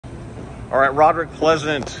All right, Rodrick,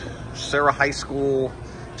 Pleasant, Sarah High School,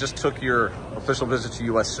 just took your official visit to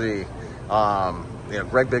USC.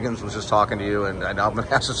 Greg Biggins was just talking to you, and I'm going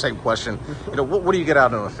to ask the same question. What do you get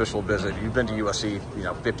out of an official visit? You've been to USC,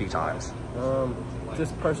 50 times.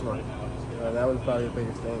 Just personal. That was probably the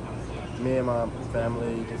biggest thing. Me and my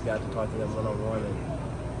family just got to talk to them one-on-one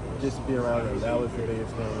and just be around them. That was the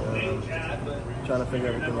biggest thing. Trying to figure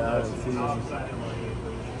everything out and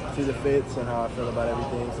see the fits and how I feel about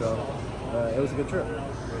everything. So it was a good trip.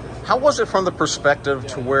 How was it from the perspective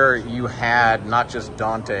to where you had not just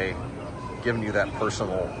Dante giving you that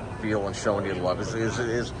personal feel and showing you love? Is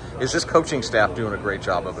this coaching staff doing a great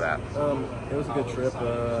job of that? It was a good trip.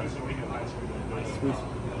 I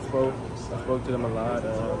spoke to them a lot,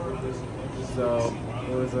 so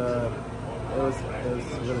it was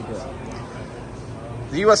really good.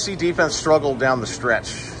 The USC defense struggled down the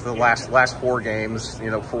stretch the last 4 games,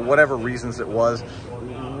 for whatever reasons it was.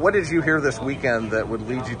 What did you hear this weekend that would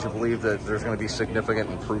lead you to believe that there's going to be significant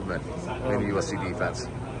improvement in the USC defense?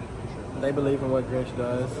 They believe in what Grinch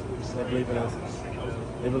does. They believe in us.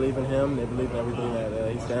 They believe in him. They believe in everything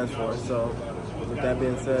that he stands for. So, with that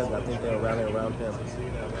being said, I think they'll rally around him.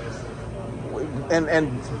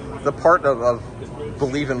 And the part of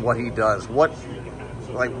believing what he does, what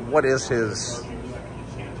is his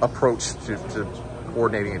approach to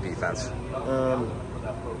coordinating a defense?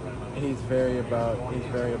 He's very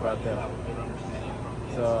about them.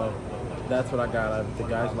 So that's what I got out of it. The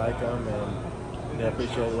guys like him and they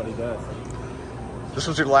appreciate what he does. This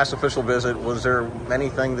was your last official visit. Was there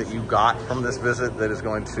anything that you got from this visit that is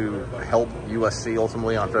going to help USC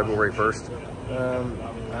ultimately on February 1st?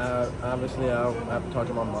 Obviously, I'll have to talk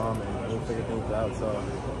to my mom and we'll figure things out. So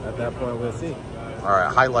at that point, we'll see. All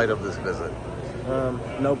right, highlight of this visit?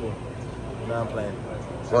 Noble. No, I'm playing.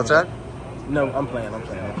 What's that? No, I'm playing.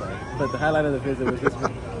 But the highlight of the visit was just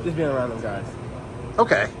being around them guys.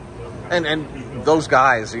 Okay. And those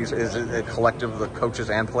guys, is it a collective of the coaches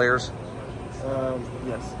and players?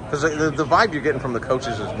 Yes. Because the vibe you're getting from the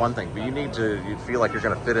coaches is one thing, but you feel like you're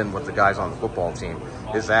going to fit in with the guys on the football team.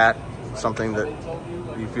 Is that something that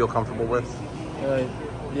you feel comfortable with?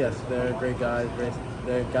 Yes, they're great guys.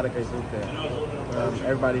 They've got a great group there.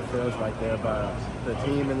 Everybody feels like they're about the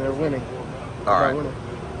team and they're winning. All right.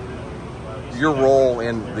 Your role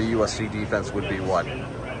in the USC defense would be what?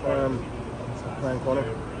 Playing corner,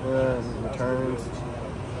 returns,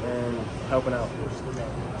 and helping out.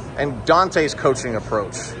 And Dante's coaching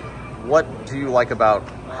approach, what do you like about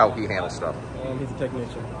how he handles stuff? He's a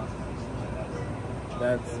technician.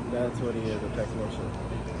 That's what he is, a technician.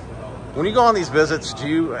 When you go on these visits, do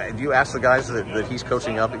you ask the guys that he's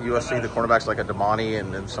coaching up at USC, the cornerbacks like a Damani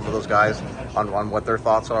and some of those guys, on what their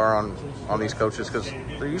thoughts are on these coaches? Because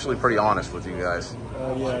they're usually pretty honest with you guys.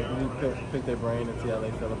 Yeah, we pick their brain and see how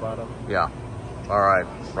they feel about them. Yeah. All right,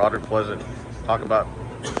 Rodrick, Pleasant, talk about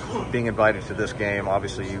being invited to this game.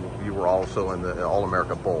 Obviously, you were also in the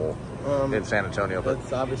All-America Bowl in San Antonio. But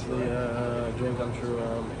it's obviously a dream come true.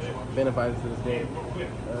 Being invited to this game.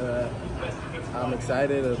 I'm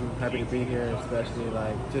excited. I'm happy to be here, especially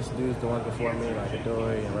just dudes the ones before me, like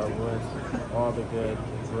Adoy and Robert Woods, all the good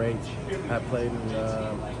greats have played in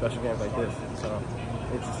special games like this. So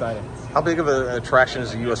it's exciting. How big of an attraction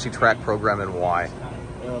is the USC track program and why?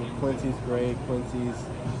 Quincy's great. Quincy's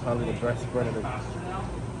probably the best sprinter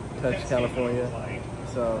to touch California.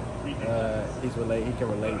 So he can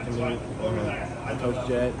relate to me. And Coach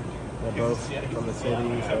Jet, they're both from the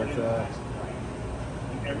city, so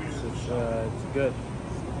it's good.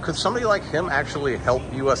 Could somebody like him actually help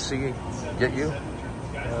USC get you?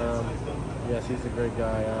 Yes, he's a great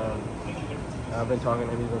guy. I've been talking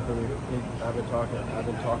to him. I've been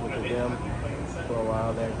talking to them for a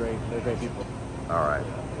while. They're great people. All right,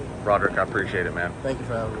 Rodrick, I appreciate it, man. Thank you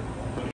for having me.